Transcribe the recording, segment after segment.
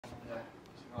Like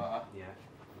that. Yeah.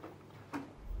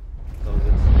 Look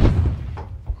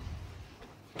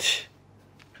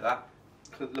at that.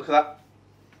 Look at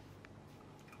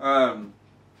that.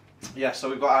 Yeah, so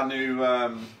we've got our new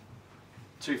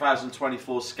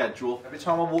 2024 schedule. Every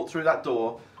time I walk through that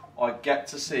door, I get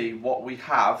to see what we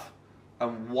have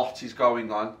and what is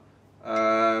going on.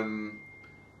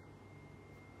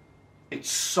 It's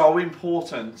so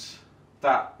important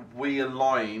that we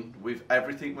align with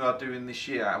everything we are doing this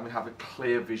year and we have a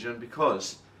clear vision,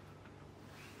 because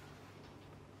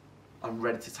I'm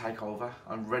ready to take over.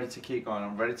 I'm ready to keep going.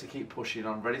 I'm ready to keep pushing.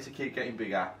 I'm ready to keep getting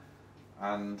bigger.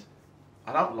 And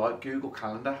I don't like Google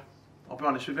Calendar. I'll be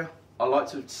honest with you. I like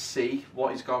to see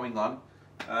what is going on.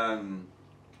 And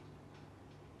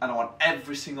I want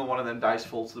every single one of them days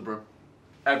full to the brim.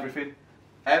 Everything.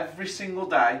 Every single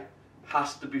day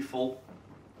has to be full.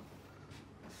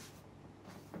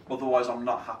 Otherwise I'm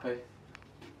not happy.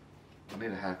 I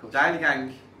need a haircut. Daily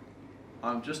Gang,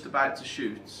 I'm just about to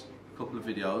shoot a couple of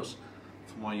videos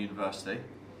for my university,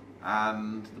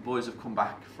 and the boys have come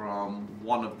back from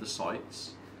one of the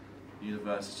sites. The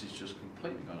university's just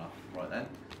completely gone off right then.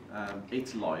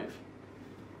 It's live.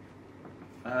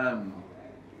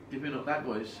 Give me an update,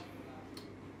 boys.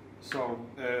 So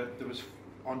there was,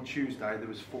 on Tuesday there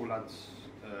was 4 lads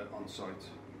on site.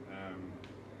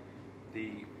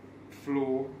 The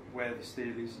floor where the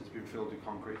steel is has been filled with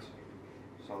concrete,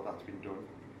 so that's been done.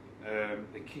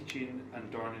 The kitchen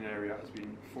and dining area has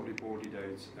been fully boarded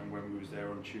out, and when we was there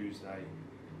on Tuesday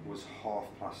was half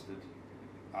plastered,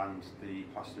 and the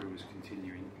plaster was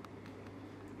continuing.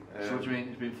 So what do you mean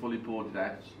it's been fully boarded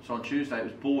out? So on Tuesday it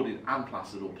was boarded and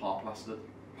plastered, or part plastered?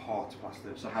 Part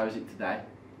plastered. So how is it today?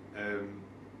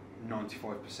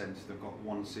 95%. They've got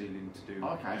one ceiling to do.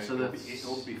 Okay, so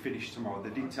it'll be finished tomorrow. They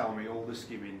did tell me all the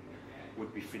skimming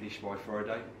would be finished by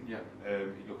Friday. Yeah.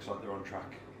 It looks like they're on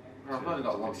track. Well, I've only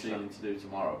got one ceiling to do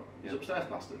tomorrow. Is upstairs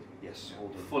plastered? Yes, all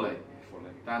done. Fully?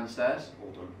 Fully. Down the stairs?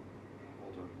 All done.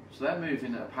 All done. So they're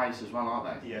moving at a pace as well,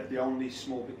 aren't they? Yeah, the only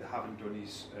small bit they haven't done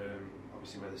is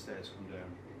obviously where the stairs come down.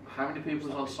 How many people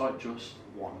is on site? Just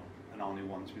one, and only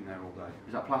one's been there all day.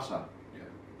 Is that plaster?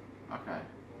 Yeah. Okay.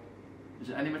 Is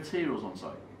there any materials on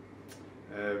site?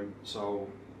 So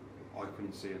I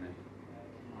couldn't see any.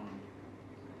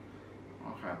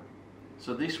 Okay.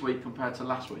 So this week compared to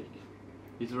last week,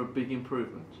 is there a big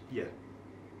improvement? Yeah.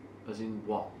 As in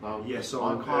what? Though? Yeah, so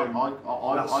I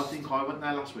think I went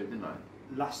there last week, didn't I?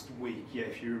 Last week, yeah,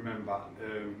 if you remember,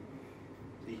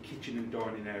 the kitchen and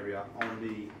dining area,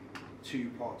 only 2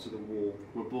 parts of the wall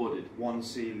were boarded. One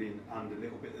ceiling and a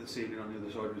little bit of the ceiling on the other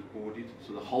side was boarded.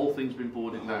 So the whole thing's been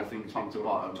boarded now from thing's top been to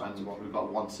boarded bottom, and we've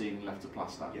got one ceiling left to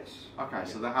plaster. Yes. Okay, Yeah.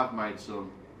 so they have made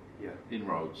some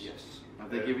inroads. Yes.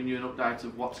 Have they given you an update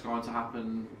of what's going to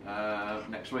happen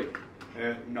next week?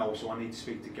 No, so I need to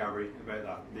speak to Gary about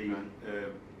that.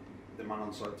 The man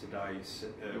on site today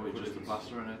said, just the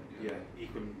plaster in it? Yeah, he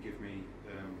couldn't give me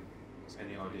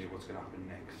any idea what's going to happen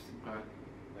next. Okay.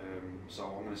 So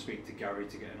I'm going to speak to Gary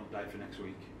to get an update for next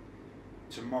week.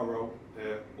 Tomorrow,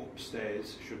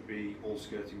 upstairs should be all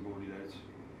skirting boarded out.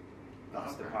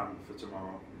 That's the plan for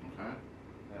tomorrow. Okay.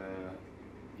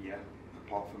 Yeah,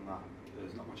 apart from that,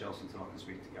 there's not much else until I can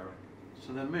speak to Gary.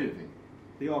 So they're moving?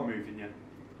 They are moving, yeah.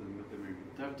 They're moving.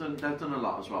 They've done a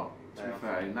lot as well. To be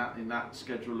fair, in that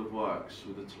schedule of works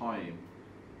with the time,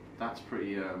 that's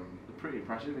pretty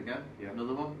impressive again. Yeah.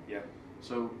 Another one. Yeah.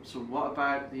 So what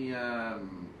about the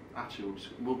actually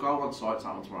we'll go on site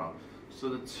that one tomorrow. So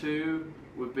the 2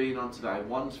 we've been on today,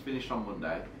 one's finished on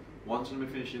Monday, one's going to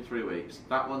be finished in 3 weeks.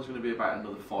 That one's going to be about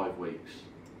another 5 weeks,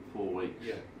 4 weeks.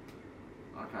 Yeah.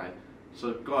 Okay.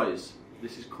 So guys,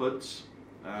 this is Cuds.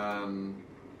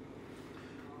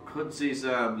 Cuds is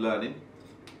learning.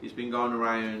 He's been going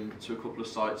around to a couple of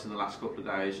sites in the last couple of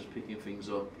days, just picking things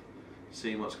up,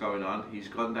 seeing what's going on. He's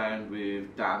gone down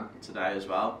with Dan today as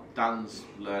well. Dan's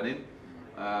learning.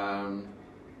 And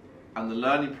the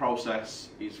learning process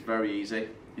is very easy.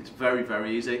 It's very,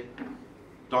 very easy.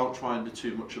 Don't try and do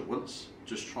too much at once.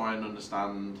 Just try and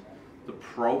understand the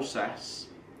process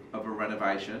of a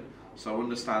renovation. So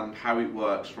understand how it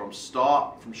works from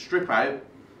strip out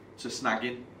to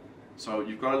snagging. So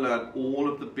you've got to learn all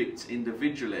of the bits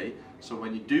individually, so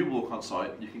when you do walk on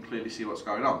site, you can clearly see what's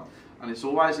going on. And it's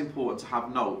always important to have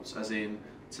notes, as in,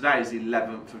 today is the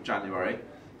 11th of January.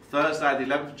 Thursday,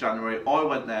 the 11th of January, I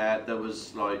went there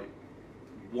was like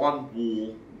one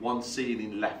wall, one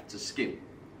ceiling left to skim.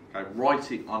 Okay,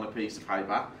 write it on a piece of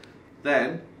paper.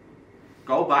 Then,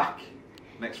 go back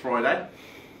next Friday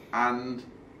and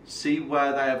see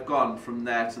where they have gone from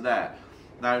there to there.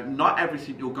 Now, not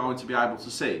everything you're going to be able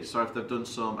to see. So if they've done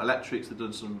some electrics, they've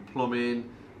done some plumbing,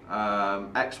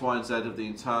 X, Y and Z of the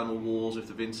internal walls, if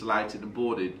they've insulated and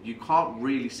boarded, you can't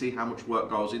really see how much work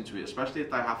goes into it, especially if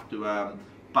they have to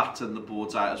batten the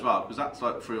boards out as well, because that's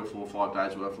like 3 or 4 or 5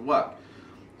 days worth of work.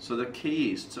 So the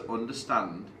key is to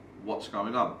understand what's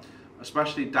going on.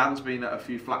 Especially Dan's been at a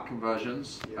few flat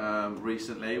conversions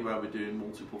recently, where we're doing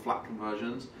multiple flat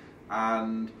conversions,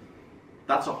 and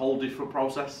that's a whole different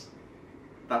process.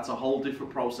 That's a whole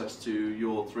different process to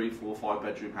your 3, 4, 5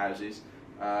 bedroom houses.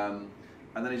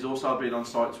 And then he's also been on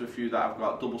site to a few that have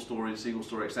got double story and single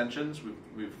story extensions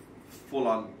with full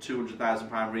on £200,000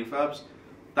 refurbs.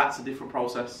 That's a different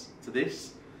process to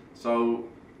this. So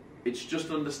it's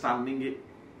just understanding it.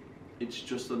 It's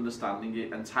just understanding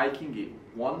it and taking it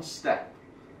one step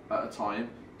at a time.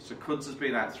 So Cuds has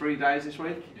been out 3 days this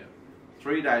week. Yeah.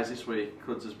 3 days this week,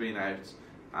 Cuds has been out.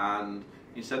 And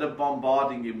instead of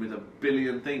bombarding him with a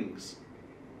billion things,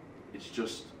 it's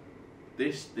just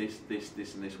this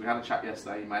and this. We had a chat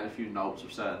yesterday. He made a few notes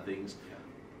of certain things.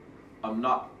 Yeah. I'm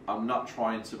not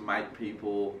trying to make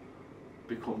people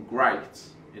become great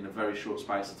in a very short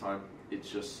space of time. It's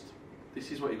just, this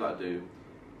is what you got to do.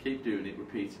 Keep doing it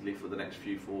repeatedly for the next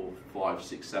few 4, 5,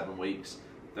 6, 7 weeks.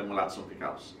 Then we'll add something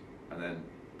else, and then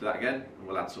do that again, and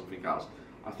we'll add something else.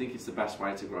 I think it's the best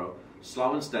way to grow.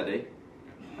 Slow and steady.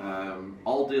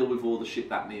 I'll deal with all the shit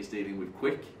that needs dealing with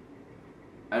quick.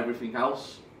 Everything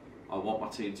else, I want my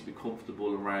team to be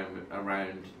comfortable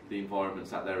around the environments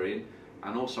that they're in,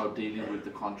 and also dealing with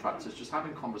the contractors, just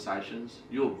having conversations.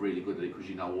 You're really good at it because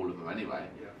you know all of them anyway.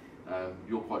 Yeah.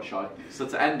 You're quite shy. So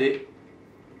to end it,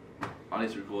 I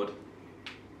need to record,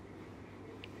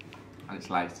 and it's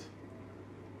late.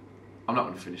 I'm not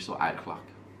going to finish till 8 o'clock,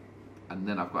 and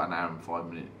then I've got an hour and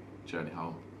 5-minute journey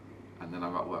home, and then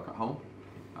I've got work at home.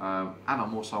 And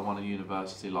I'm also on a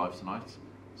university live tonight,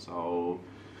 so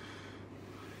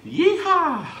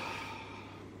yeehaw!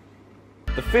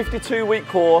 The 52-week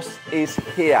course is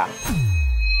here.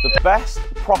 The best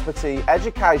property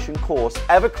education course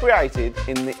ever created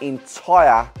in the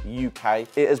entire UK.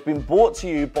 It has been brought to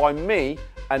you by me,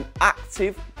 an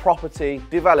active property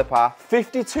developer.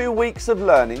 52 weeks of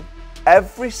learning.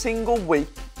 Every single week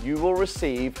you will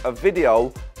receive a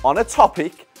video on a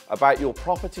topic about your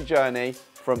property journey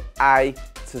from A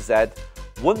to Z.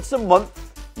 Once a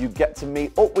month, you get to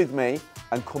meet up with me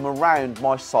and come around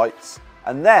my sites.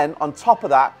 And then on top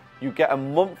of that, you get a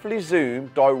monthly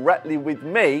Zoom directly with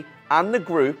me and the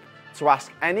group to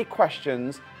ask any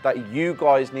questions that you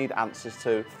guys need answers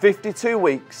to. 52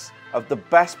 weeks of the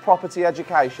best property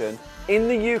education in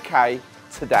the UK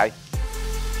today.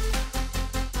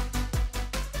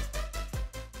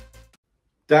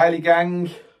 Daily gang,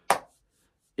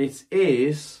 it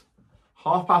is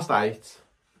 8:30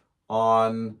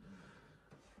 on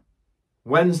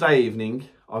Wednesday evening.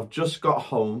 I've just got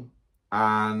home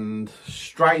and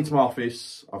straight into my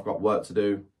office. I've got work to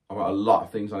do. I've got a lot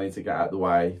of things I need to get out of the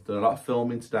way. Done a lot of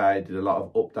filming today, did a lot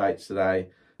of updates today.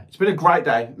 It's been a great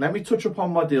day. Let me touch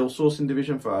upon my deal sourcing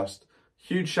division first.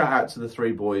 Huge shout out to the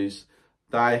 3 boys.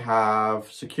 They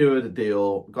have secured a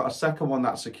deal. Got a second one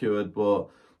that's secured, but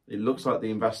it looks like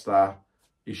the investor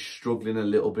is struggling a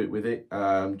little bit with it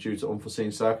due to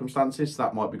unforeseen circumstances.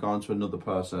 That might be going to another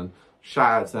person.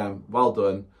 Shout out to them. Well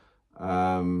done.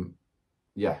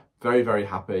 Yeah, very, very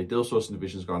happy. Deal sourcing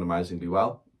division's gone amazingly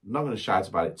well. I'm not going to shout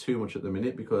about it too much at the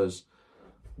minute because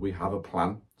we have a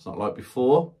plan. It's not like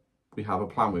before. We have a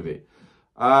plan with it.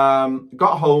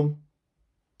 Got home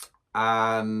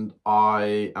and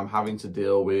I am having to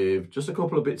deal with just a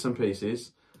couple of bits and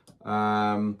pieces.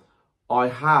 I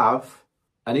have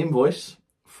an invoice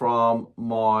from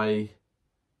my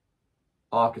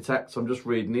architect. So I'm just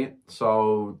reading it.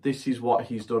 So this is what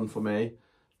he's done for me.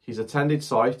 He's attended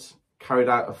site, carried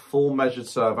out a full measured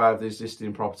survey of the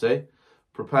existing property,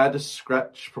 prepared a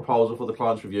sketch proposal for the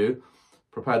client's review,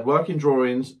 prepared working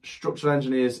drawings, structural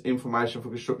engineers information for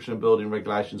construction and building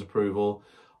regulations approval,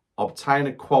 obtain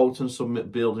a quote and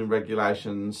submit building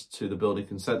regulations to the Building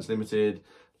Consents Limited,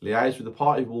 liaise with the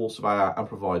party wall surveyor and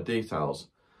provide details.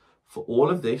 For all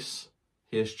of this,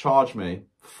 he has charged me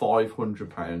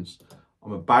 £500.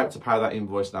 I'm about to pay that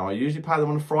invoice now. I usually pay them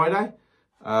on a Friday,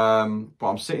 but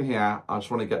I'm sitting here. I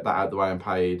just want to get that out of the way and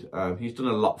paid. He's done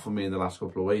a lot for me in the last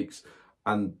couple of weeks,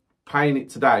 and paying it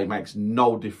today makes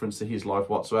no difference to his life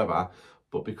whatsoever.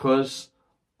 But because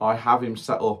I have him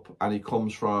set up and he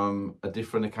comes from a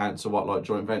different account to what like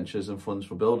joint ventures and funds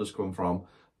for builders come from,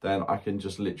 then I can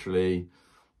just literally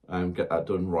get that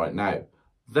done right now.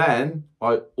 Then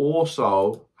I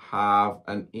also have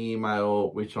an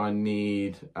email which I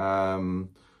need to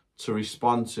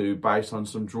respond to based on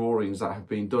some drawings that have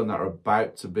been done that are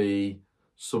about to be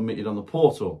submitted on the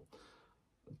portal.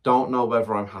 don't know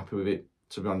whether I'm happy with it,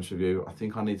 to be honest with you. I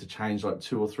think I need to change like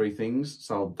 2 or 3 things.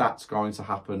 So that's going to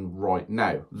happen right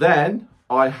now. Then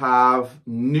I have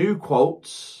new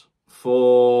quotes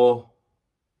for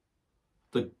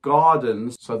the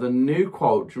gardens. So the new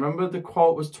quote, do you remember the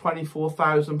quote was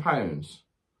 £24,000?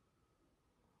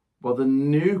 Well, the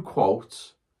new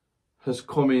quote has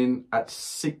come in at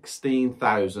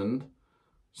 16,000.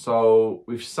 So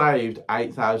we've saved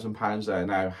 £8,000 there.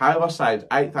 Now, how have I saved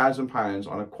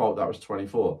 £8,000 on a quote that was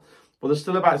 24? Well, there's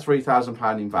still about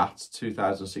 £3,000 in VAT,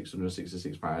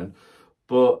 £2,666.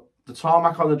 But the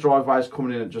tarmac on the driveway is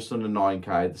coming in at just under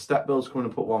 9k. The step build's coming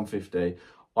in at 150.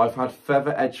 I've had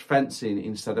feather edge fencing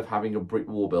instead of having a brick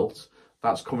wall built.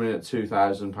 That's coming in at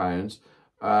 £2,000.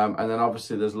 And then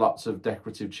obviously there's lots of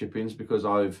decorative chippings because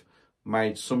I've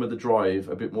made some of the drive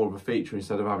a bit more of a feature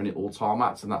instead of having it all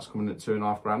tarmacked, and that's coming in at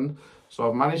 £2,500. So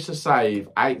I've managed to save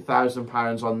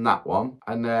 £8,000 on that one.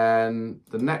 And then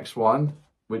the next one,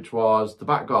 which was the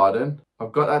back garden,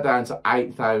 I've got that down to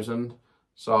 8,000.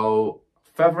 So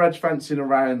feather edge fencing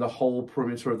around the whole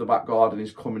perimeter of the back garden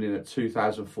is coming in at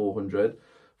 2,400.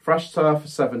 Fresh turf for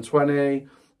 720.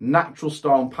 Natural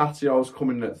stone patios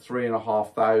coming in at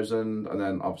 3,500. And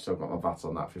then obviously I've got my VAT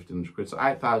on that, 1,500 quid. So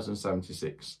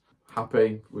 8,076.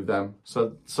 Happy with them.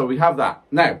 So we have that.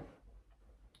 Now,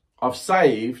 I've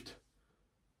saved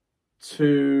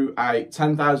to a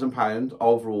 £10,000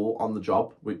 overall on the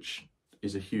job, which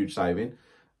is a huge saving.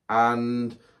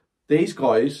 And these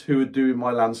guys who are doing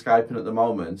my landscaping at the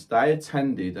moment, they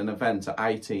attended an event at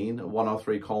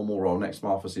 103 Colmore Road next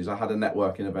Martha's. I had a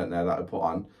networking event there that I put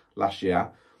on last year,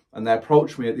 and they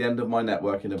approached me at the end of my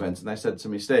networking event and they said to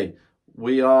me, Steve,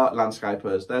 we are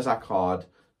landscapers, there's our card,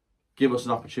 give us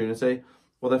an opportunity.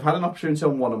 Well, they've had an opportunity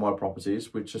on one of my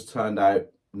properties, which has turned out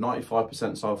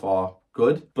 95% so far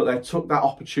good, but they took that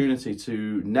opportunity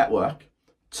to network,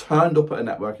 turned up at a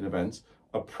networking event,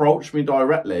 approached me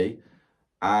directly,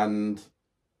 and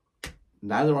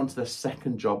now they're on to their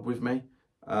second job with me.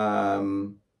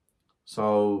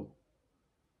 So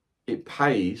it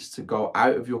pays to go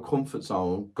out of your comfort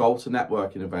zone, go to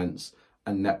networking events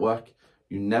and network.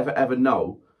 You never ever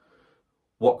know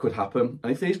what could happen.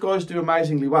 And if these guys do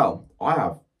amazingly well, I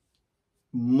have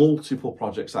multiple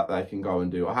projects that they can go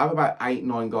and do. I have about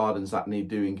 8-9 gardens that need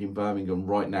doing in Birmingham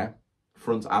right now,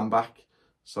 front and back.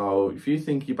 So if you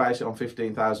think you base it on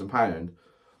 £15,000,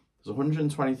 there's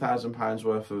 £120,000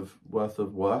 worth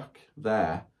of work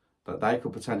there that they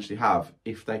could potentially have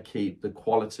if they keep the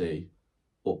quality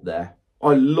up there.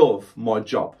 I love my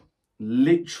job.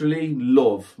 Literally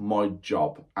love my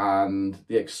job, and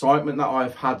the excitement that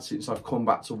I've had since I've come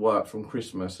back to work from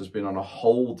Christmas has been on a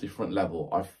whole different level.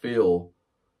 I feel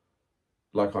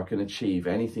like I can achieve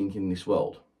anything in this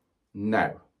world.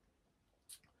 Now,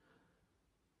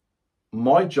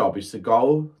 my job is to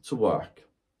go to work,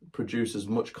 produce as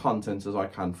much content as I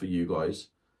can for you guys,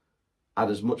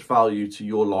 add as much value to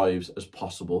your lives as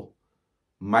possible,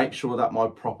 make sure that my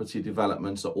property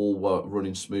developments are all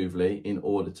running smoothly in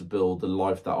order to build the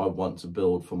life that I want to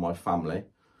build for my family,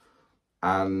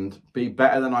 and be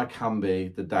better than I can be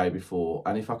the day before.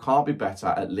 And if I can't be better,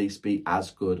 at least be as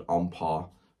good on par.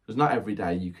 Because not every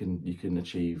day you can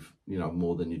achieve, you know,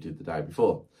 more than you did the day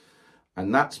before.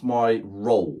 And that's my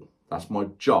role. That's my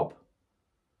job.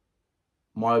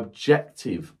 My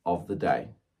objective of the day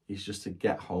is just to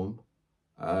get home.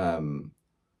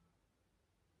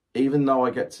 Even though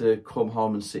I get to come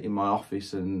home and sit in my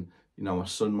office and, you know, my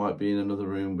son might be in another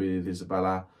room with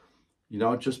Isabella, you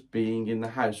know, just being in the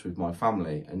house with my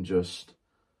family and just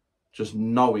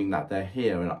knowing that they're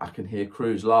here, and I can hear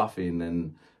Cruz laughing,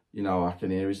 and, you know, I can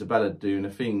hear Isabella doing a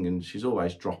thing, and she's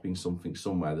always dropping something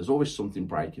somewhere. There's always something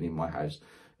breaking in my house.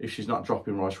 If she's not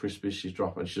dropping Rice Krispies, she's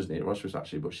dropping, she doesn't eat Rice Krispies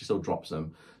actually, but she still drops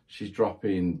them. She's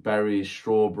dropping berries,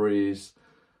 strawberries,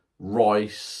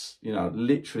 rice, you know,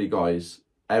 literally, guys,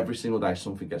 every single day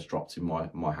something gets dropped in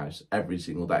my house, every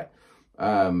single day.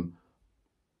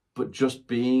 But just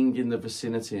being in the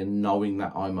vicinity and knowing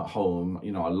that I'm at home,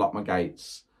 you know, I lock my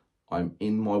gates, I'm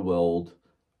in my world,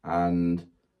 and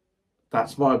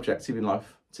that's my objective in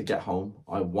life, to get home.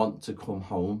 I want to come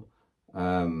home,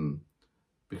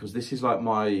 because this is like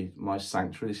my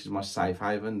sanctuary, this is my safe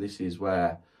haven, this is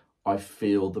where I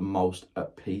feel the most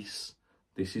at peace.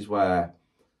 This is where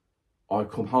I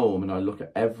come home and I look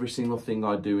at every single thing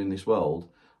I do in this world,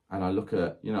 and I look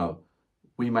at, you know,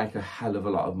 we make a hell of a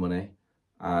lot of money,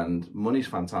 and money's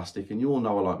fantastic, and you all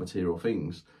know I like material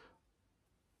things,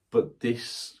 but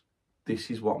this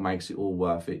is what makes it all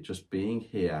worth it. Just being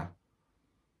here,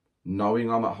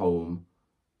 knowing I'm at home,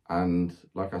 and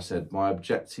like I said, my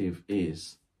objective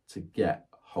is to get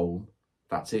home.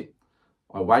 That's it.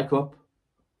 I wake up,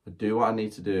 I do what I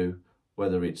need to do,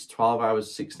 whether it's 12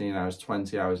 hours, 16 hours,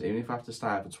 20 hours, even if I have to stay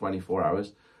out for 24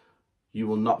 hours. You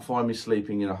will not find me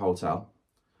sleeping in a hotel.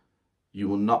 You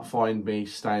will not find me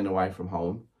staying away from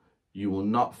home. You will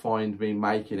not find me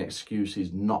making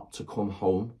excuses not to come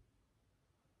home.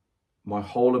 My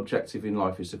whole objective in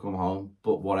life is to come home,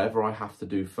 but whatever I have to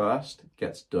do first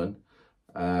gets done.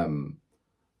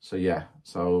 So yeah,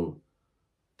 so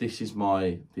this is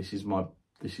my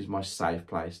safe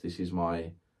place. This is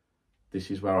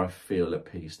where I feel at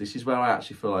peace. This is where I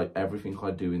actually feel like everything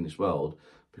I do in this world,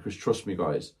 because trust me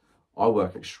guys, I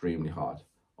work extremely hard.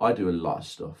 I do a lot of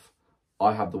stuff.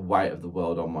 I have the weight of the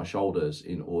world on my shoulders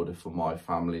in order for my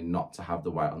family not to have the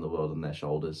weight on the world on their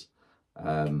shoulders.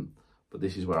 But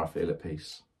this is where I feel at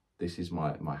peace. This is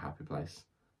my happy place.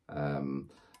 So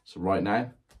right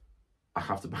now, I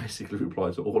have to basically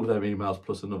reply to all of them emails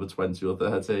plus another 20 or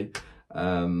 30.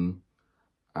 And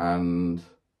I'm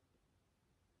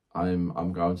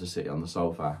going to sit on the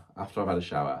sofa after I've had a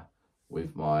shower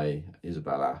with my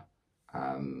Isabella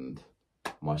and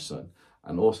my son.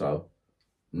 And also,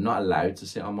 not allowed to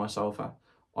sit on my sofa.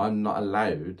 I'm not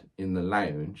allowed in the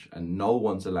lounge, and no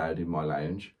one's allowed in my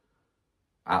lounge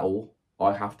at all.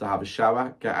 I have to have a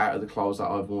shower, get out of the clothes that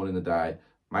I've worn in the day,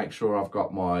 make sure I've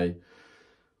got my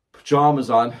pajamas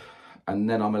on, and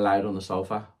then I'm allowed on the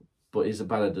sofa. But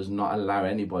Isabella does not allow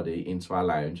anybody into our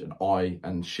lounge,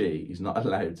 and she is not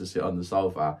allowed to sit on the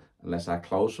sofa unless our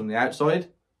clothes from the outside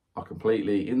are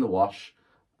completely in the wash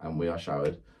and we are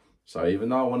showered. So even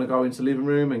though I want to go into the living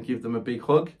room and give them a big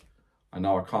hug, I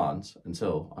know I can't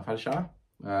until I've had a shower.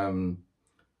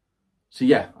 So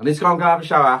yeah, I need to go and have a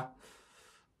shower.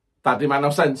 That didn't make no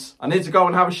sense. I need to go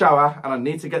and have a shower, and I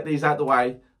need to get these out the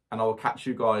way, and I will catch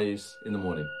you guys in the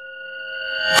morning.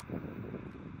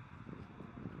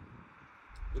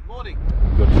 Good morning.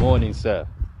 Good morning, sir.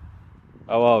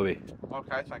 How are we?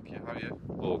 Okay, thank you. How are you?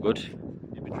 All good.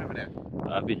 You've been driven here?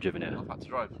 I've been driven here. I've had to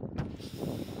drive.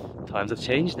 Times have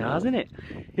changed now, hasn't it?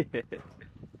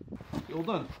 You all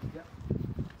done? Yeah.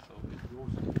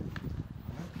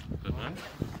 Good man.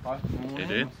 Hi. How you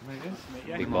doing? Nice to meet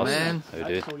you. Big boss. man. How you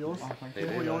doing? All yours. Oh, thank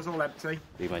you. All yours, all empty.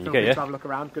 Big man, you Feel get free ya? to have a look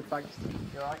around. Good, thanks.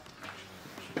 You alright?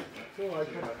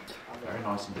 Very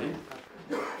nice indeed.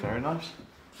 Very nice.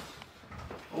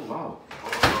 Oh wow.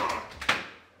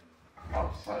 Oh,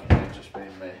 that may have just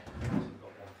been me.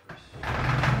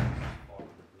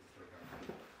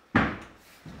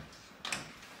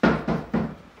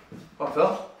 What,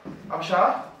 Phil? Have a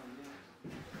shower?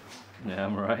 Yeah,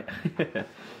 I'm alright.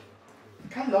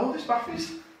 How low this bath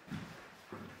is?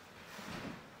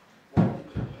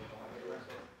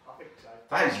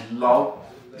 That is low.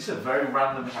 This is a very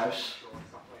random house.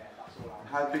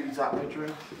 How big is that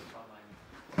bedroom?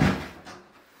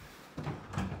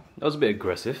 That was a bit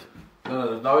aggressive.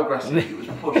 No aggressive. It was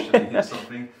pushed and he hit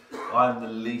something. I'm the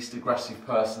least aggressive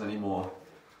person anymore.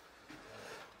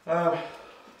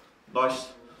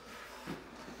 Nice.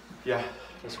 Yeah,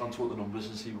 let's go and talk the numbers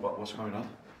and see what's going on.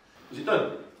 Is it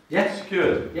done? Yeah.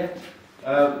 Secured? Yeah.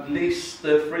 Lease,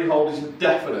 the freehold is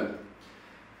indefinite.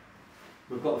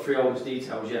 We've got the freeholders'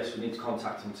 details, yes. We need to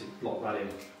contact them to lock that in.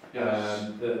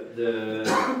 Yes. The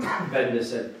vendor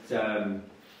said to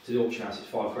the auction house it's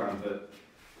 $5,000, but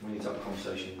we need to have a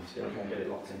conversation to get it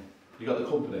locked in. You got the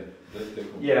company? The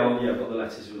company. Yeah, well, yeah, I've got the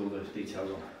letters with all the details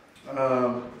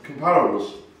on.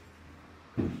 Comparables.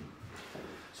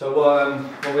 So well,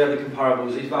 we have the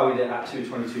comparables. He's valued it at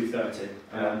 222.30.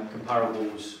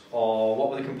 Comparables are, what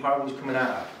were the comparables coming out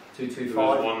at? 225. There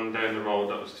was one down the road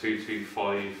that was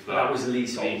 225. That was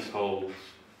leasehold. Leasehold.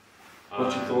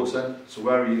 What's your thoughts then? So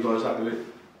where are you guys at with it?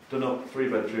 Done up,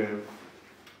 3-bedroom.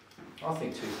 I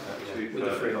think 230. Yeah. 230, With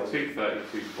the freehold.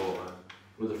 230, 240.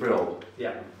 With the freehold?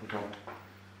 Yeah. Okay.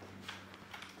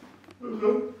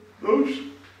 Nice.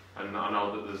 And I know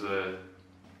that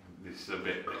this is a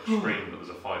bit extreme, but there's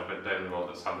a 5-bed down the road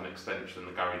that's had an extension,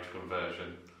 the garage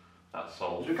conversion. That's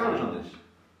sold. Is there a garage on this?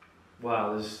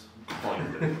 Wow, there's...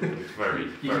 Kind of. It's very,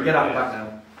 You very can get out weird. back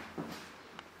now.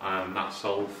 And that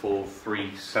sold for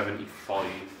 375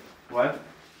 When?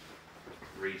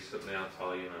 recently, I'll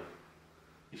tell you now.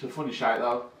 It's a funny shape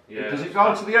though. Yeah, Does it it's go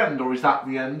fine. to the end, or is that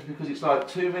the end? Because it's like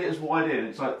 2 metres wide in,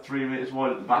 it's like 3 metres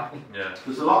wide at the back. Yeah.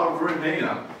 There's a lot of room here, you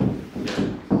know. Yeah.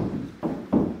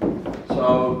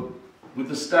 So, with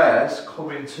the stairs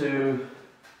coming to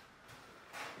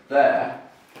there,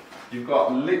 you've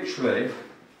got literally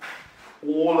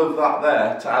all of that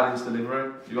there to add into the living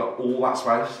room. You've got all that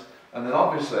space. And then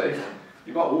obviously,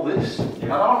 you've got all this.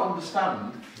 Yeah. I don't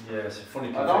understand. Yeah, it's a funny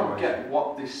I don't configuration. get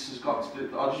what this has got to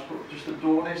do. I just put just the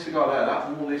door needs to go there. That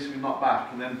all needs to be knocked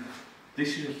back, and then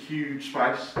this is a huge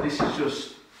space. This is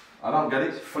just I don't get it.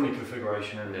 It's a funny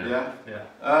configuration, isn't it? Yeah.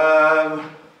 Yeah.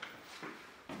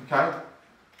 Okay.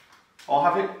 I'll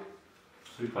have it.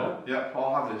 Super. Yeah,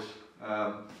 I'll have this.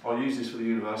 I'll use this for the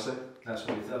university. That's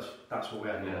what we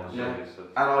had. Yeah.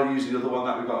 And I'll use the other one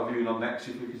that we've got a viewing on next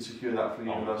if we can secure that for the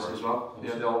university as well. Awesome.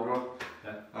 Yeah, the older one.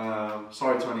 Yeah.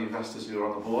 Sorry to any investors who are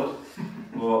on the board,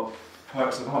 but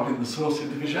perks of having the sourcing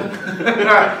division.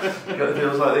 Got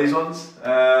deals like these ones.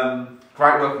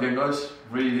 Great work again, guys.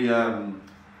 Really,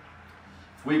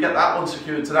 if we get that one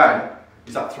secured today,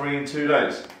 is that 3 in 2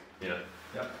 days? Yeah.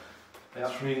 Yeah.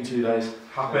 3 in 2 days.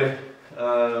 Happy.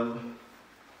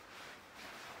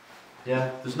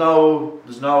 Yeah, there's no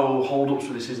hold-ups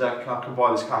for this, is there? I can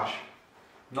buy this cash.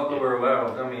 Not that we're aware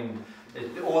of. I mean,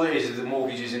 all it is the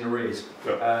mortgage is in arrears.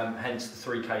 Yeah. Hence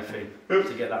the 3k fee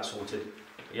to get that sorted.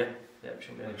 Yeah. Yeah.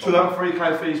 Shouldn't be any So problem. that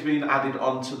 3k fee is being added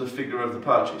onto the figure of the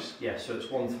purchase? Yeah. So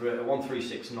it's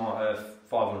 136, not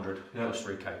 500 Yeah. plus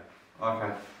 3k.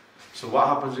 Okay. So what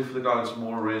happens if they go into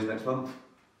more arrears next month?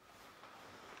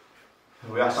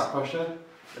 Have we asked that question?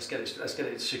 Let's get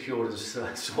it secured and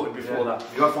sorted before that.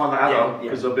 You got to find that out though, Yeah.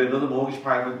 because there'll be another mortgage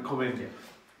payment coming.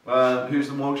 Yeah. Who's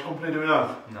the mortgage company, do we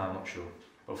know? No, I'm not sure.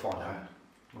 We'll find out.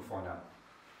 We'll find out.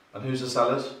 And who's the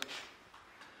sellers?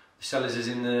 The sellers is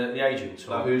in the agent.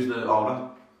 No, who's the owner?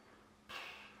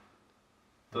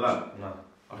 Don't know. No.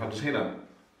 Okay, does he know?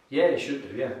 Yeah, it should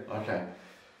do. Yeah. Okay.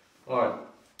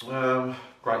 Alright.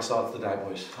 Great start to the day,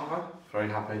 boys. Okay. Very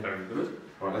happy. Very good.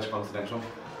 Right, let's go on to the next one.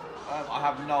 I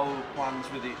have no plans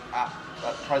with it at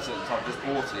present. I've just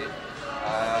bought it,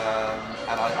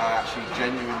 and I actually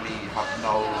genuinely have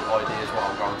no ideas what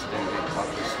I'm going to do with it.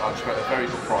 I've just got a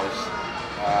very good price,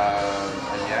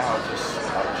 and yeah, I've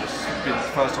just been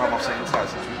the first time I've seen it today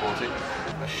since we bought it.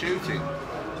 A shooting.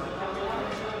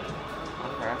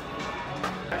 Okay.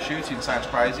 A shooting sounds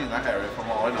crazy in that area, from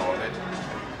what I know of it.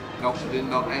 Nope, I didn't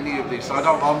know any of this.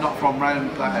 I'm not from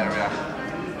round that area.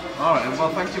 Alright, well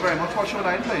thank you very much. What's your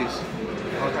name, please?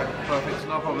 Okay, perfect,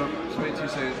 no problem. Speak to you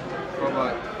soon.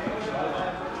 Bye-bye.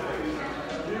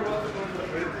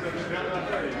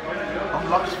 I'm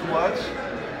lost for words.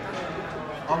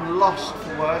 I'm lost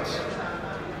for words.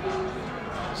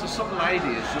 So some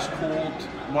lady has just called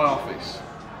my office,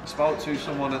 spoke to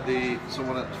someone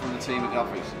from the team at the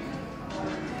office,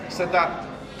 said that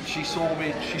she saw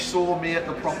me at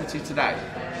the property today.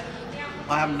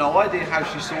 I have no idea how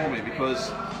she saw me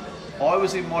because I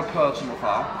was in my personal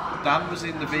car, Dan was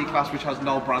in the V-Class which has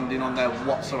no branding on there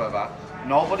whatsoever.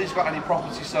 Nobody's got any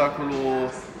Property Circle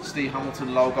or Ste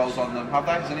Hamilton logos on them, have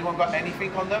they? Has anyone got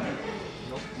anything on them?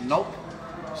 Nope.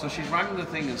 So she's rang the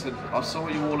thing and said, I saw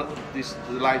you all at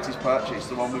the latest purchase,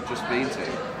 the one we've just been to.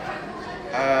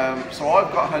 So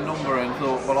I've got her number and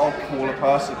thought, well, I'll call her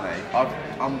personally.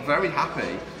 I'm very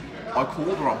happy. I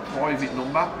called her on private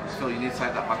number. Phil, you need to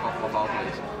take that back off my phone,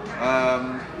 please.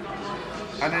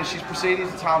 And then she's proceeded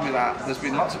to tell me that there's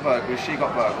been lots of burglaries. She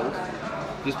got burgled.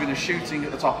 There's been a shooting at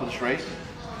the top of the street.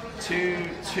 Two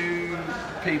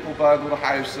people burgled a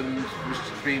house and was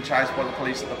being chased by the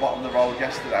police at the bottom of the road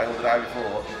yesterday or the day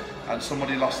before. And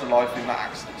somebody lost their life in that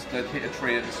accident. They'd hit a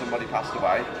tree and somebody passed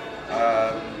away.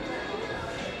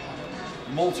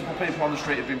 Multiple people on the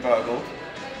street have been burgled.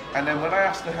 And then when I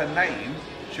asked her name,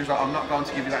 she was like, I'm not going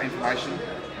to give you that information.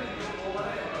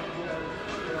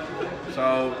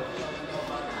 So,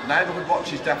 Neighbourhood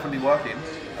Watch is definitely working.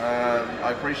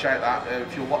 I appreciate that.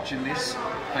 If you're watching this,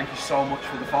 thank you so much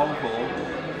for the phone call.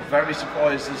 Very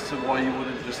surprised as to why you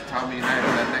wouldn't just tell me your name,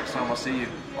 and then next time I see you,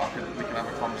 we can have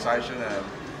a conversation.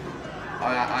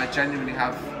 I genuinely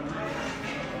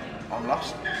I'm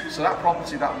lost. So that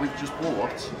property that we've just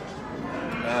bought,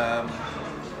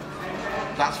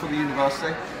 that's for the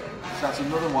university. So that's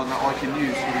another one that I can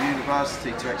use for the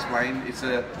university to explain. It's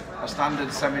a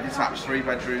standard semi-detached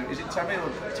 3-bedroom. Is it semi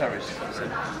or terrace?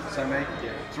 Semi?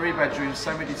 Yeah. 3-bedroom,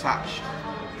 semi-detached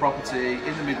property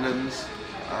in the Midlands.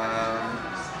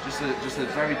 Just a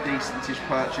very decentish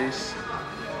purchase.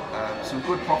 Some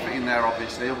good profit in there,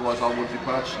 obviously. Otherwise, I wouldn't be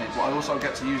purchasing it. But I also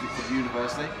get to use it for the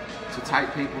university to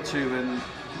take people to and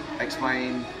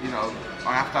explain. You know,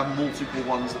 I have to have multiple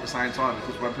ones at the same time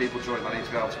because when people join, I need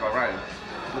to be able to go around.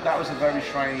 But that was a very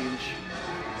strange.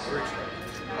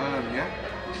 Yeah.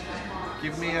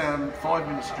 Give me 5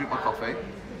 minutes to drink my coffee,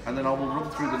 and then I will run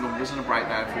through the numbers and a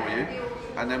breakdown for you,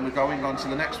 and then we're going on to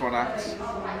the next one at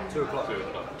 2 o'clock. 2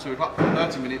 2 o'clock. o'clock.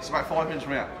 30 minutes, about 5 minutes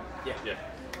from here. Yeah.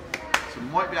 So we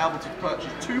might be able to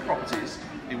purchase 2 properties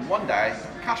in one day,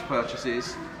 cash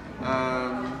purchases.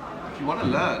 If you want to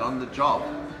learn on the job,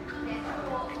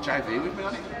 JV with me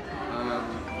on it.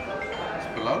 It's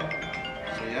below.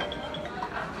 So yeah.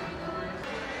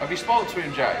 Have you spoke to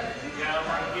him, Jay? Yeah, I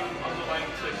rang him on the way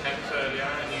to Kent earlier,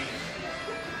 and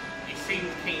he seemed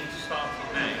keen to start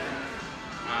it now.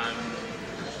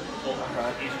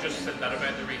 But he's just said that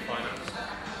about the refinance.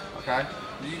 Okay.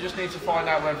 You just need to find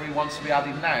out whether he wants to be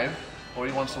added now or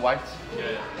he wants to wait.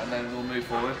 Yeah. And then we'll move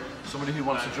forward. Somebody who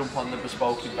wants to jump on the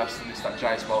bespoke investor list that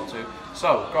Jay spoke to.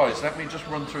 So, guys, let me just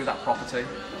run through that property.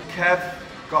 Kev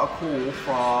got a call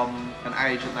from an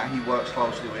agent that he works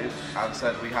closely with and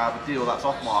said we have a deal that's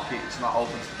off market, it's not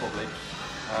open to the public.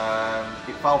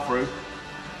 It fell through.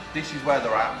 This is where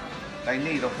they're at. They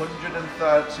need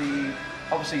 130,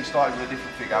 obviously he started with a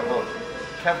different figure, but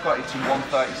Kev got it to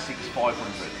 136,500.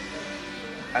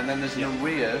 And then there's an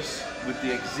arrears with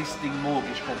the existing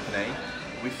mortgage company.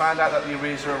 We found out that the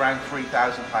arrears are around £3,000,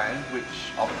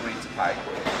 which I've agreed to pay.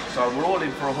 So we're all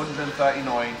in for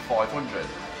 139,500.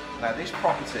 Now this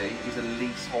property is a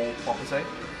leasehold property.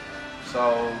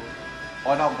 So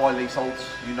I don't buy leaseholds,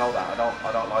 you know that,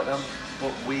 I don't like them.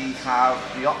 But we have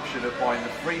the option of buying the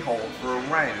freehold for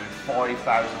around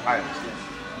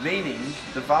 £5,000. Meaning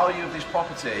the value of this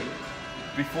property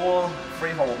before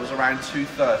freehold was around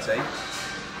 230.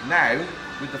 Now,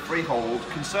 with the freehold,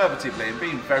 conservatively, and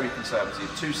being very conservative,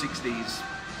 260 is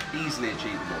easily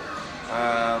achievable.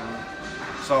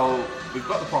 So we've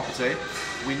got the property,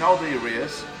 we know the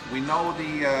arrears, we know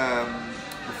the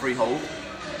freehold.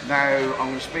 Now I'm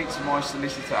going to speak to my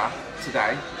solicitor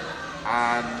today,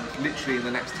 and literally in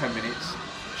the next 10 minutes,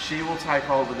 she will take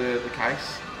over the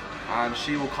case, and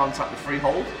she will contact the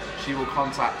freehold, she will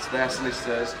contact their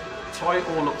solicitors, tie it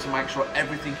all up to make sure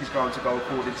everything is going to go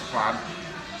according to plan.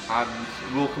 And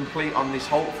we'll complete on this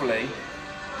hopefully.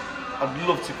 I'd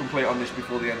love to complete on this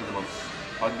before the end of the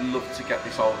month. I'd love to get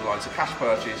this over the line. It's a cash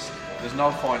purchase, there's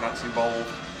no finance involved.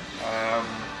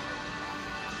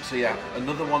 So yeah,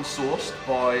 another one sourced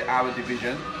by our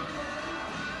division.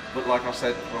 But like I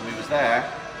said when we was there,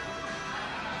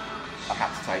 I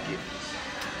had to take it.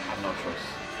 I had no choice.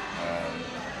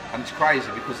 And it's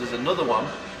crazy because there's another one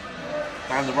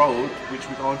down the road which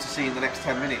we're going to see in the next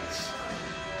 10 minutes.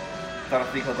 That I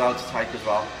think I'll be able to take as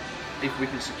well, if we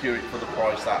can secure it for the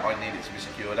price that I need it to be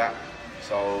secured at.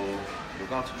 So you're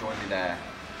going to join me there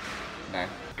now.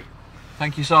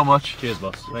 Thank you so much. Cheers,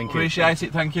 boss. Thank you. Appreciate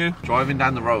it, thank you. Driving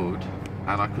down the road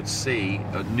and I could see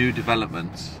a new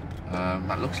development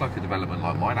that looks like a development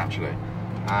like mine actually.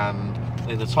 And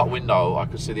in the top window I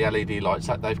could see the LED lights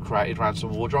that they've created around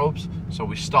some wardrobes. So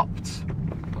we stopped,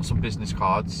 got some business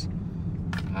cards,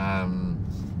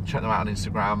 check them out on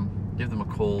Instagram, give them a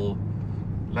call.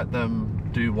 Let them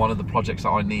do one of the projects that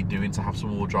I need doing to have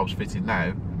some wardrobes fitted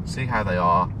now, see how they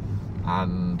are,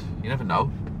 and you never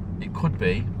know, it could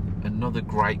be another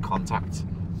great contact.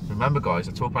 Remember guys,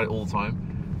 I talk about it all the time,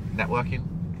 networking,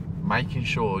 making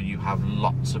sure you have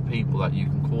lots of people that you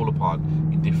can call upon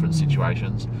in different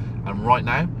situations. And right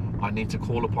now, I need to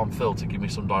call upon Phil to give me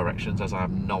some directions as I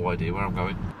have no idea where I'm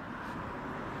going.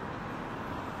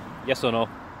 Yes or no?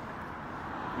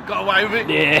 We got away with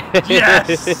it. Yeah.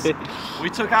 Yes. We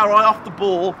took our eye off the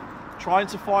ball, trying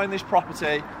to find this property,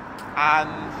 and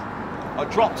I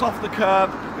dropped off the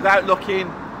curb without looking.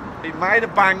 It made a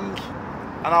bang,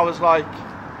 and I was like,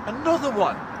 another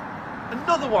one,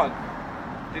 another one.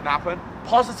 Didn't happen.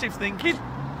 Positive thinking.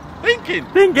 Thinking.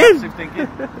 Positive thinking.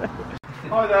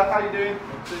 Hi there. How you doing?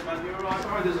 Man, you're right.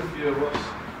 Sorry, there's a few of us.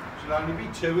 Should only be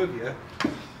 2 of you.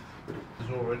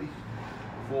 There's already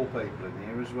 4 people in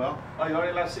here as well. Oh, you only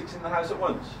allowed 6 in the house at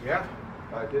once? Yeah.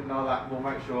 I didn't know that. We'll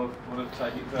make sure we want to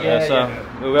take it further. Yeah, so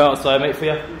we'll go outside, mate, for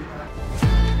you.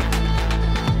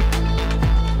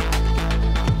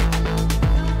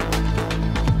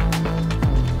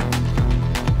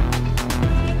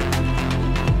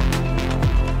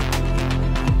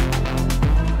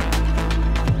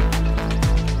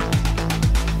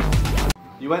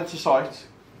 You went to site.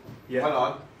 Yeah. Hang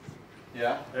on.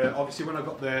 Yeah. Obviously, when I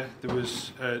got there, there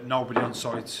was nobody on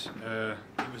site.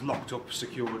 It was locked up,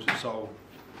 secured. So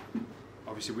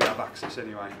obviously, we have access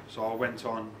anyway. So I went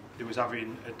on. It was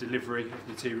having a delivery of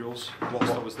materials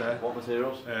whilst I was there. What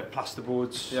materials?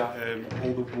 Plasterboards. Yeah.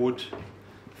 All the wood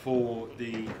for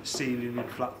the ceiling in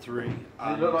flat 3. Did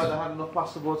it look like they had enough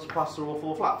plasterboards to plaster all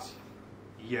 4 flats?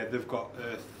 Yeah, they've got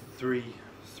 3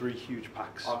 huge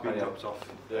packs being dropped off.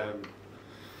 Yeah.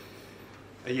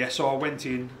 Yeah, so I went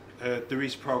in. There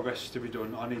is progress to be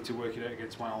done. I need to work it out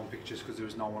against my own pictures because there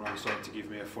was no one on site to give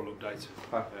me a full update.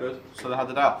 Okay, good. So they had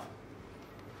the day off?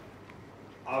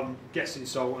 I'm guessing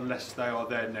so, unless they are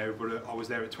there now, but I was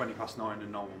there at 9:20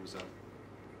 and no one was there.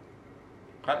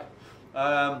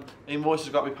 Okay. Invoices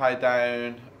got to be paid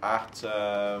down at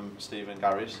Steve and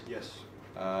Gary's. Yes.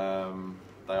 They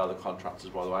are the contractors,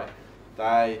 by the way.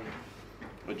 They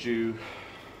are due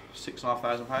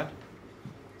 £6,500.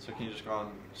 So can you just go and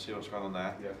see what's going on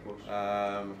there? Yeah, of course.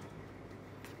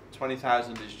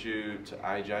 20,000 is due to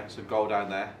AJ, so go down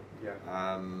there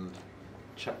Yeah. and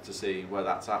check to see where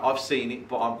that's at. I've seen it,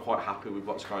 but I'm quite happy with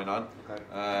what's going on. Okay.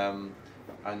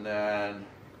 And then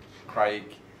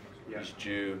Craig Yeah. is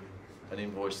due an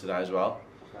invoice today as well.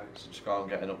 Okay. So just go and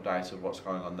get an update of what's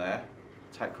going on there.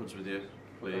 Take goods with you,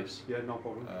 please. Yeah, no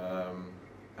problem.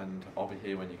 And I'll be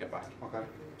here when you get back. Okay.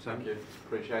 Thank you.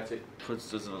 Appreciate it. Goods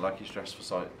doesn't look like he's dressed for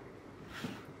sight.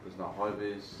 There's no high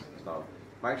vis. There's no.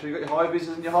 Make sure you got your high vis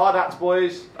and your hard hats,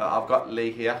 boys. I've got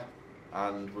Lee here,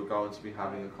 and we're going to be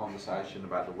having a conversation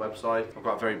about the website. I've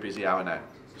got a very busy hour now,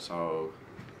 so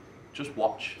just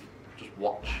watch. Just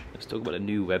watch. Let's talk about a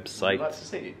new Would website. you like to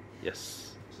see it?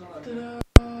 Yes.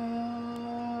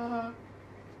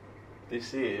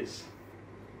 This is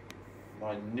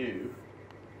my new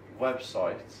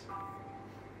website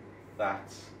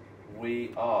that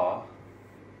we are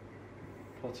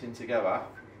putting together,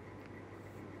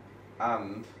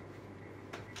 and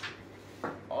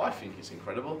I think it's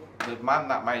incredible. The man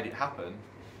that made it happen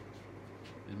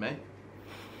is me.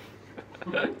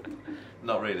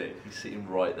 Not really, he's sitting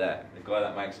right there. The guy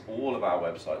that makes all of our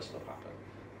website stuff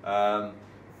happen.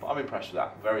 But I'm impressed with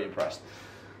that, very impressed.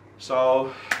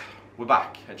 So, we're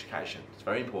back, education. It's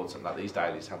very important that these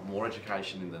dailies have more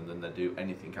education in them than they do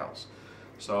anything else.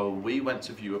 So we went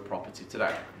to view a property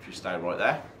today. If you stay right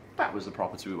there, that was the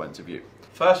property we went to view.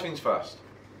 First things first,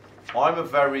 I'm a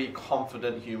very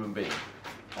confident human being.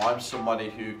 I'm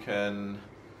somebody who can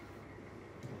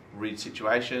read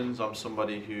situations. I'm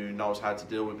somebody who knows how to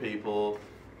deal with people.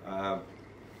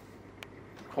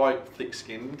 Quite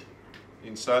thick-skinned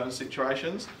in certain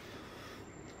situations.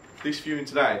 This viewing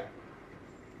today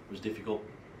was difficult.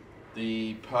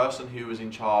 The person who was in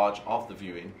charge of the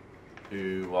viewing,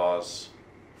 who was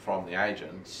from the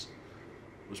agents,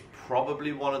 was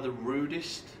probably one of the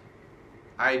rudest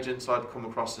agents I'd come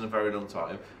across in a very long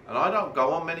time. And I don't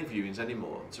go on many viewings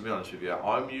anymore, to be honest with you.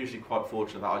 I'm usually quite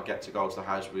fortunate that I get to go to the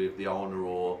house with the owner,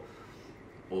 or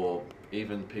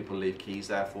even people leave keys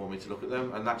there for me to look at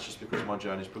them, and that's just because my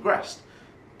journey's progressed.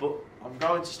 But I'm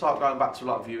going to start going back to a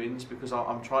lot of viewings because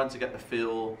I'm trying to get the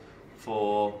feel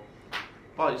for,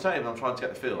 well, it's not even I'm trying to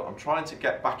get the feel, I'm trying to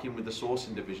get back in with the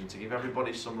sourcing division to give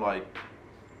everybody some like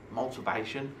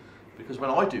motivation, because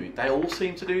when I do it, they all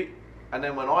seem to do it, and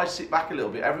then when I sit back a little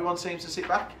bit, everyone seems to sit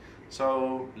back.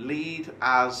 So lead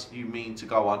as you mean to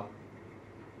go on.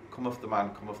 Come off the man,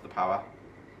 come off the power.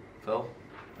 Phil,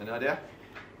 any idea?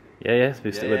 Yeah,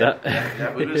 we'll stick with that. Yeah,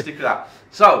 we're going to stick with that.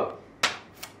 So,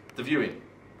 the viewing.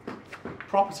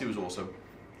 Property was awesome.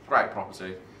 Great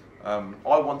property. I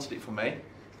wanted it for me,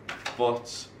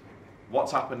 but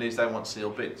what's happened is they want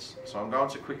sealed bids. So I'm going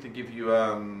to quickly give you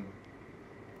a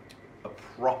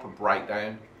proper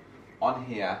breakdown on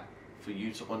here for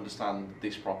you to understand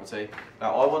this property.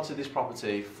 Now, I wanted this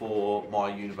property for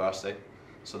my university.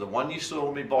 So the one you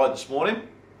saw me buy this morning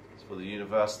is for the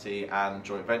university and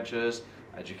joint ventures,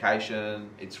 education.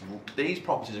 These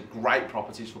properties are great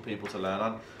properties for people to learn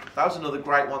on. That was another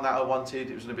great one that I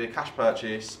wanted. It was going to be a cash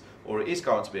purchase, or it is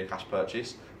going to be a cash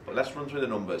purchase, but let's run through the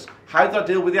numbers. How did I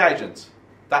deal with the agent?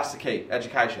 That's the key,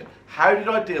 education. How did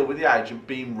I deal with the agent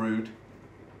being rude?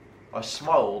 I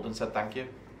smiled and said thank you.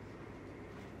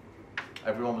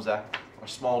 Everyone was there. I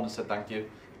smiled and said thank you.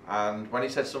 And when he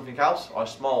said something else, I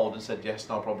smiled and said yes,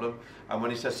 no problem. And when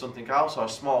he said something else, I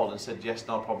smiled and said yes,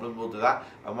 no problem, we'll do that.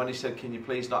 And when he said, can you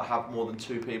please not have more than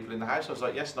 2 people in the house, I was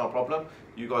like, yes, no problem.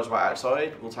 You guys wait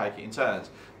outside, we'll take it in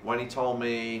turns. When he told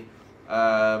me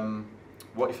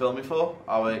what you filming for,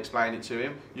 I explained it to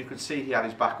him. You could see he had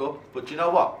his back up, but do you know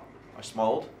what? I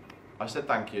smiled, I said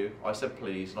thank you, I said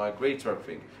please, and I agreed to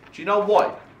everything. Do you know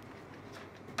why?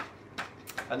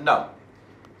 And no,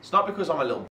 it's not because I'm a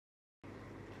little.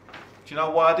 Do you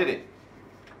know why I did it?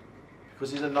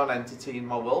 Because he's a non-entity in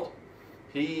my world.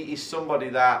 He is somebody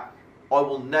that I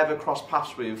will never cross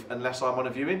paths with unless I'm on a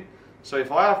viewing. So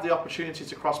if I have the opportunity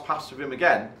to cross paths with him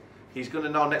again, he's going to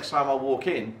know next time I walk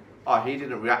in, oh, he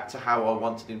didn't react to how I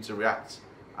wanted him to react.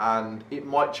 And it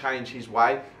might change his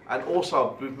way. And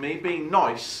also, with me being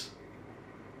nice,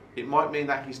 it might mean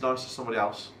that he's nice to somebody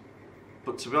else.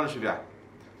 But to be honest with you,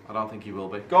 I don't think he will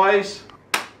be. Guys,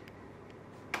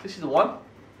 this is the one.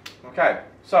 Okay,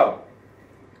 so,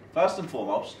 first and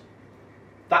foremost,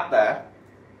 that there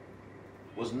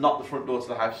was not the front door to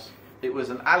the house. It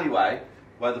was an alleyway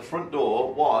where the front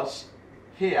door was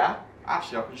here.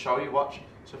 Actually, I can show you, watch.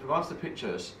 So if we go on to the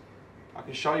pictures, I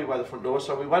can show you where the front door was.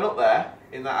 So we went up there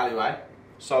in that alleyway.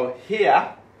 So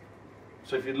here,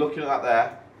 so if you're looking at that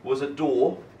there, was a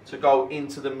door to go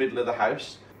into the middle of the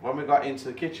house. when we got into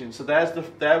the kitchen, so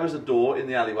there was a door in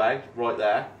the alleyway, right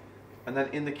there. And then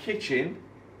in the kitchen,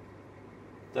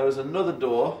 there was another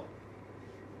door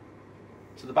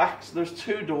to the back. So there's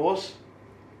two doors.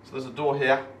 So there's a door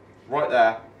here, right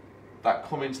there, that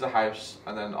come into the house,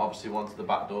 and then obviously one to the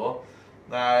back door.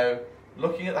 Now,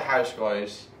 looking at the house,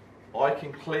 guys, I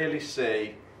can clearly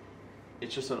see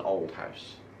it's just an old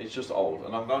house. It's just old,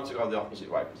 and I'm going to go the opposite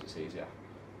way because it's easier.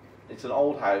 It's an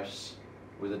old house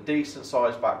with a decent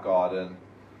sized back garden.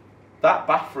 That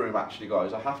bathroom, actually,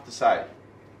 guys, I have to say,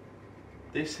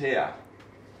 this here,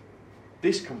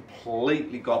 this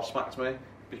completely gobsmacked me,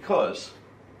 because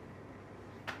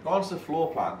going to the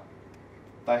floor plan,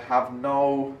 they have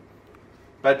no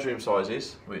bedroom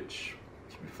sizes, which,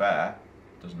 to be fair,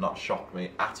 does not shock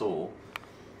me at all.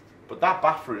 But that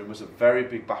bathroom was a very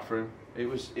big bathroom. It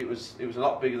was a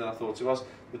lot bigger than I thought it was.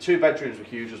 The two bedrooms were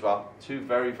huge as well. Two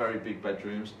very, very big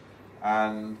bedrooms.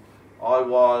 And I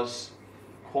was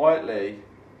quietly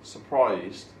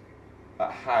surprised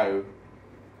at how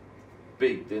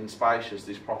big and spacious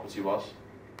this property was.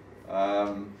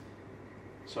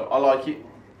 So I like it,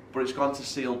 but it's gone to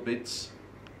sealed bids.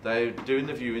 They're doing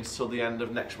the viewings till the end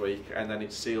of next week, and then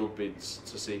it's sealed bids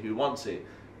to see who wants it.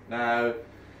 Now,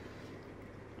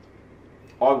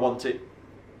 I want it.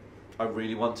 I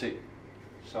really want it.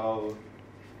 So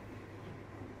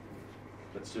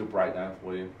let's do a breakdown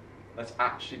for you. Let's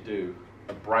actually do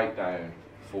a breakdown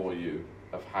for you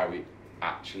of how it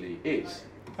actually is.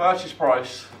 Purchase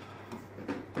price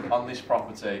on this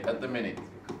property at the minute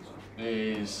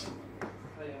is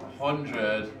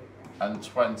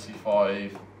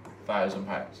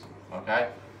 £125,000. Okay,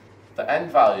 the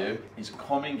end value is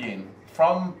coming in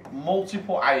from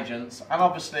multiple agents, and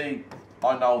obviously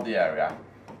I know the area.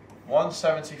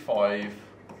 175,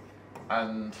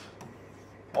 and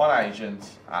one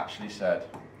agent actually said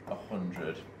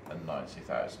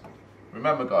 190,000.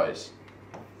 Remember, guys,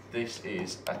 this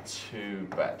is a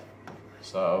 2-bed.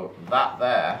 So that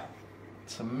there,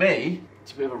 to me,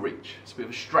 it's a bit of a reach. It's a bit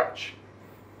of a stretch.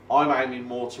 I'm aiming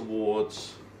more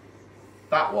towards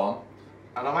that one,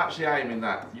 and I'm actually aiming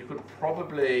that you could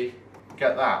probably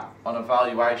get that on a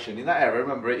valuation in that area.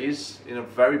 Remember, it is in a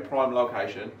very prime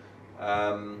location.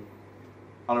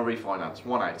 On a refinance,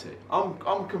 180.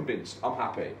 I'm convinced. I'm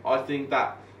happy. I think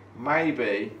that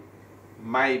maybe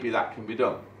that can be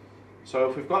done. So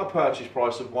if we've got a purchase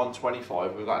price of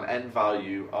 125, we've got an end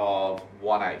value of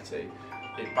 180.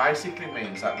 It basically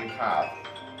means that we have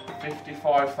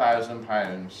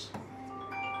 £55,000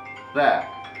 there.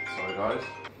 Sorry, guys.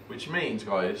 Which means,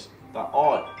 guys, that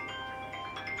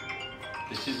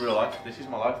this is real life. This is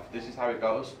my life. This is how it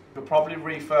goes. We'll probably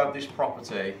refurb this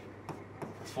property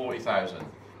for 40,000.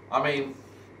 I mean,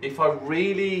 if I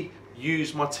really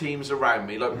use my teams around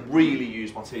me, like really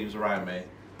use my teams around me,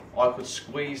 I could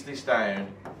squeeze this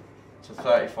down to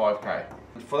 35k.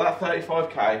 And for that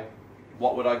 35k,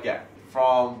 what would I get?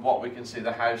 From what we can see,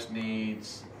 the house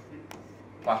needs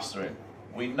plastering.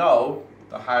 We know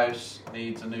the house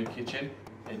needs a new kitchen.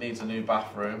 It needs a new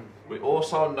bathroom. We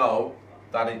also know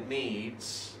that it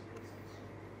needs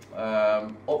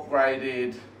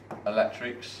upgraded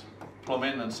electrics.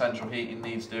 Plumbing and central heating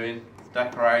needs doing.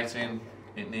 Decorating,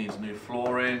 it needs new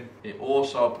flooring. It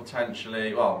also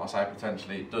potentially, well, I say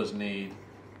potentially,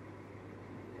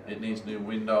 it needs new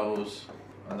windows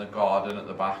and the garden at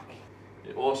the back.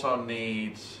 It also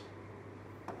needs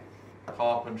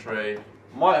carpentry.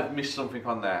 Might have missed something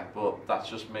on there, but that's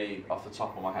just me off the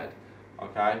top of my head.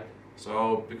 Okay,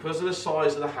 so because of the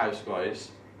size of the house,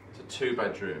 guys, it's a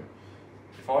 2-bedroom.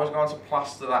 If I was going to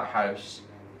plaster that house,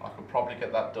 I could probably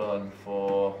get that done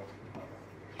for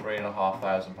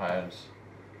 £3,500.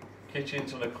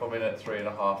 Kitchen's going to come in at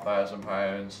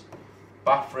 £3,500.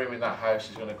 Bathroom in that house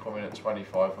is going to come in at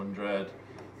 £2,500.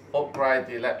 Upgrade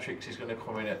the electrics is going to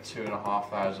come in at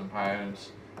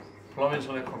 £2,500. Plumbing's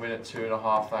going to come in at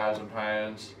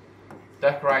 £2,500.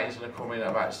 Decorating's going to come in at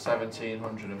about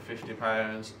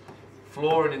 £1,750.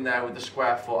 Flooring in there with the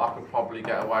square foot, I could probably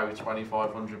get away with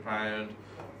 £2,500.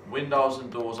 Windows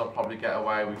and doors, I'll probably get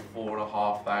away with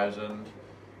 £4,500.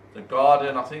 The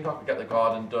garden, I think I could get the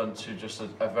garden done to just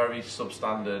a very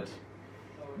substandard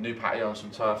new patio and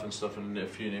some turf and stuff, and a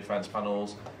few new fence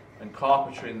panels. And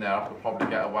carpentry in there, I could probably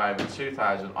get away with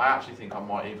 £2,000. I actually think I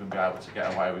might even be able to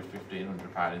get away with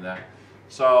 £1,500 in there.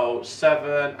 So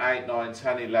 7, 8, 9,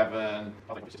 10, 11.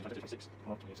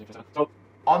 So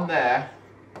on there,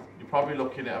 you're probably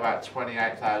looking at about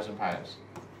 £28,000.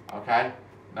 Okay.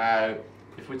 Now,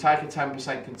 if we take a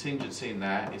 10% contingency in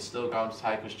there, it's still going to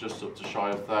take us just up to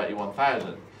shy of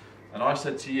 31,000. And I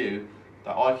said to you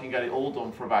that I can get it all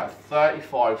done for about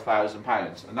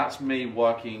 £35,000, and that's me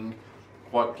working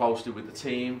quite closely with the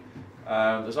team.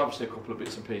 There's obviously a couple of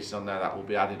bits and pieces on there that will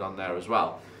be added on there as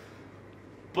well.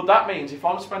 But that means if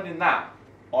I'm spending that,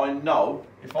 I know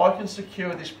if I can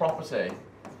secure this property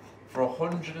for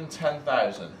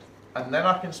 110,000, and then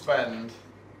I can spend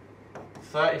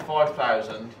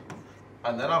 35,000,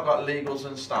 and then I've got legals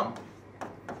and stamp,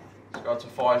 let's go to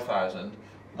 5,000.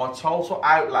 My total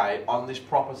outlay on this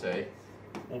property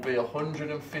will be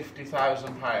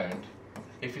 £150,000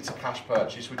 if it's a cash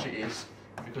purchase, which it is,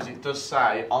 because it does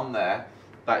say on there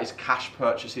that it's cash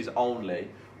purchases only.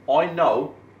 I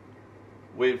know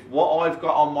with what I've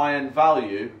got on my end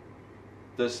value,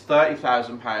 there's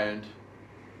 £30,000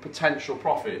 potential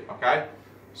profit, okay?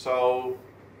 So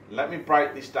let me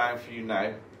break this down for you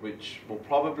now, which will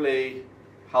probably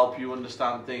help you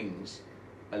understand things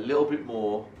a little bit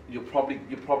more. You'll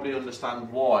probably understand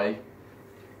why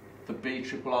the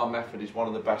BRRR method is one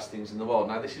of the best things in the world.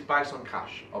 Now this is based on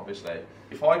cash, obviously.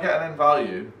 If I get an end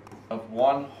value of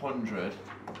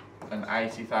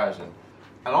 180,000,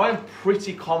 and I am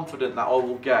pretty confident that I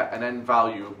will get an end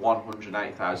value of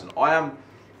 180,000. I am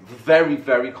very,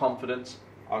 very confident,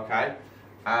 okay?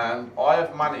 And I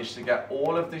have managed to get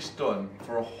all of this done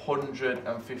for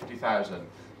 150,000.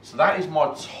 So that is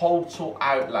my total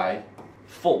outlay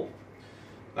full.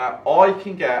 Now I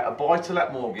can get a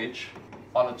buy-to-let mortgage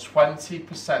on a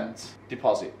 20%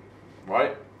 deposit,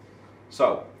 right?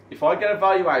 So if I get a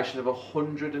valuation of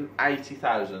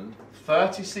 180,000,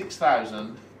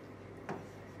 36,000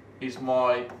 is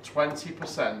my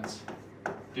 20%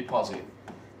 deposit.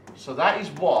 So that is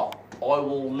what I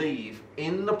will leave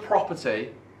in the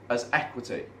property as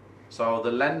equity. So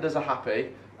the lenders are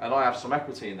happy and I have some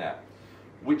equity in there,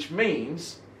 which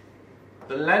means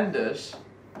the lenders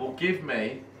will give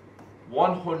me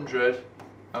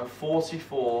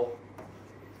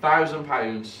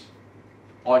 £144,000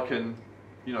 I can,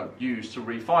 use to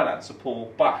refinance, to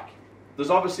pull back. There's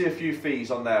obviously a few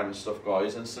fees on there and stuff,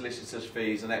 guys, and solicitors'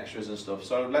 fees and extras and stuff.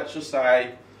 So let's just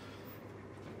say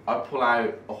I pull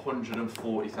out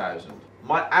 140,000.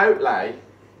 My outlay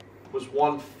was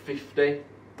 150.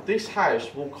 This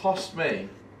house will cost me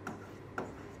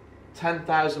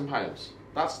 £10,000.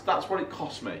 That's what it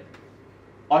cost me.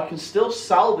 I can still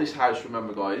sell this house,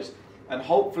 remember, guys, and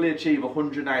hopefully achieve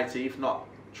 180, if not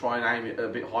try and aim it a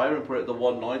bit higher and put it at the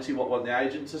 190, what one of the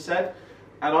agents has said.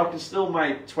 And I can still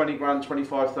make 20 grand,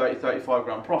 25, 30, 35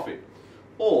 grand profit.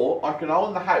 Or I can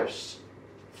own the house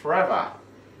forever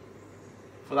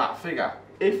for that figure.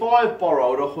 If I've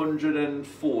borrowed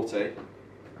 140,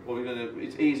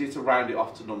 it's easy to round it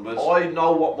off to numbers. I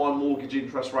know what my mortgage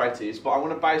interest rate is, but I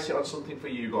want to base it on something for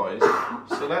you guys.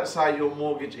 So let's say your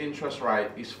mortgage interest rate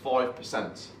is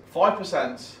 5%.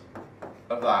 5%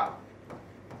 of that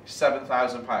is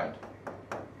 £7,000.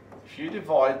 If you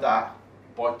divide that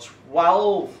by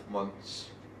 12 months,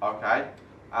 okay,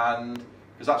 and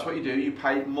because that's what you do, you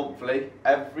pay monthly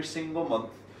every single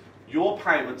month, your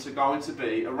payments are going to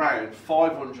be around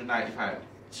 £580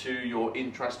 to your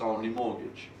interest-only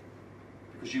mortgage,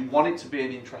 because you want it to be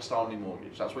an interest-only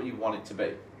mortgage. That's what you want it to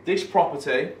be. This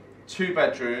property,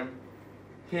 2-bedroom,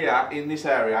 here in this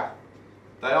area,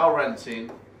 they are renting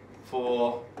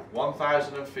for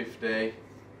 £1,050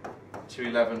 to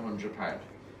 £1,100,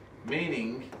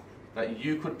 meaning that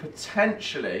you could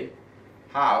potentially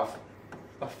have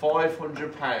a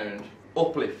 £500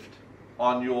 uplift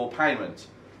on your payment.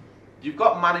 You've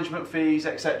got management fees,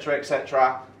 etc,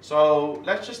 etc. So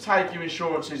let's just take your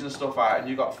insurances and stuff out and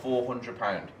you've got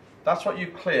 £400. That's what you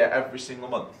clear every single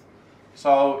month.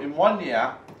 So in 1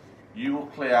 year, you will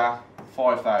clear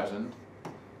 5,000,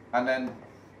 and then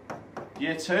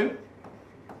year 2,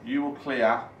 you will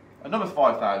clear another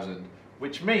 5,000,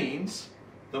 which means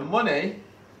the money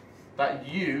that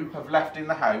you have left in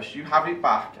the house, you have it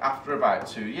back after about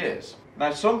 2 years.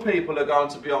 Now some people are going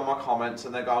to be on my comments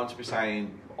and they're going to be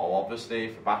saying, oh, obviously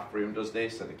if the bathroom does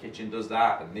this and the kitchen does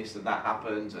that and this and that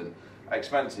happens and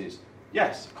expenses.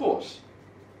 Yes, of course.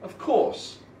 Of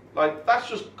course. Like, that's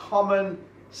just common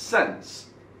sense.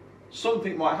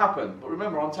 Something might happen, but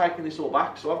remember, I'm taking this all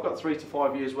back, so I've got 3 to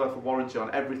 5 years worth of warranty on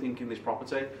everything in this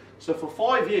property. So for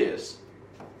 5 years,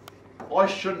 I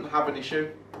shouldn't have an issue.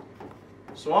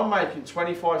 So I'm making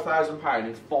 £25,000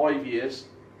 in 5 years,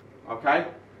 okay?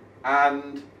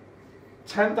 And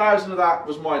 10,000 of that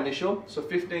was my initial, so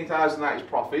 15,000 of that is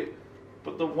profit.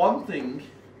 But the one thing,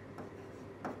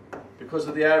 because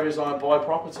of the areas I buy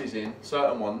properties in,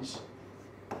 certain ones,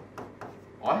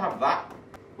 I have that,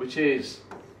 which is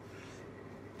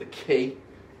the key.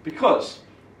 Because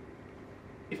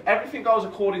if everything goes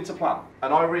according to plan,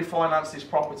 and I refinance this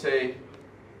property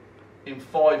in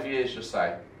 5 years, just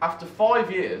say, after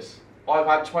 5 years, I've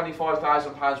had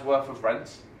 £25,000 worth of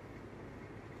rent.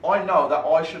 I know that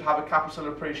I should have a capital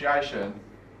appreciation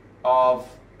of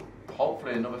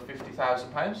hopefully another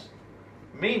 £50,000.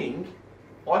 Meaning,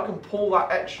 I can pull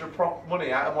that extra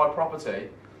money out of my property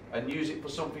and use it for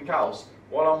something else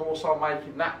while I'm also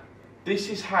making that. This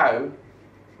is how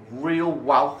real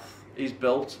wealth is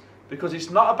built, because it's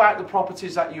not about the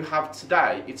properties that you have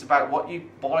today, it's about what you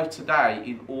buy today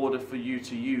in order for you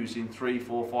to use in 3,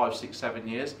 4, 5, 6, 7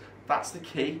 years. That's the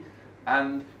key.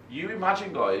 And you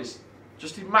imagine, guys,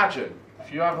 just imagine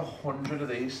if you have 100 of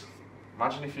these,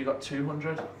 imagine if you got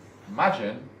 200,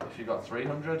 imagine if you got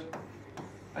 300.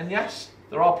 And yes,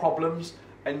 there are problems,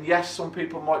 and yes, some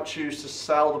people might choose to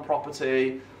sell the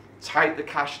property, take the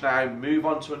cash now, move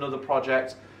on to another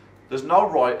project. There's no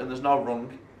right and there's no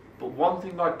wrong, but one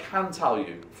thing I can tell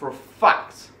you for a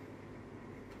fact,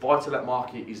 buy-to-let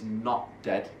market is not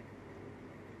dead.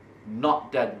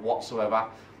 Not dead whatsoever.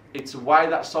 It's a way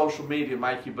that social media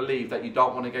make you believe that you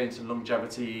don't want to get into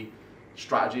longevity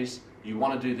strategies. You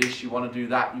want to do this, you want to do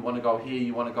that, you want to go here,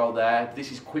 you want to go there.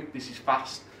 This is quick, this is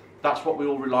fast. That's what we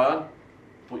all rely on.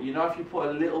 But you know, if you put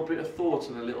a little bit of thought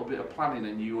and a little bit of planning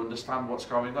and you understand what's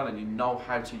going on and you know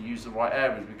how to use the right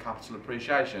areas with capital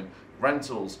appreciation,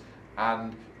 rentals,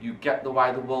 and you get the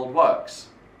way the world works,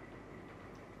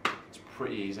 it's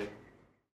pretty easy.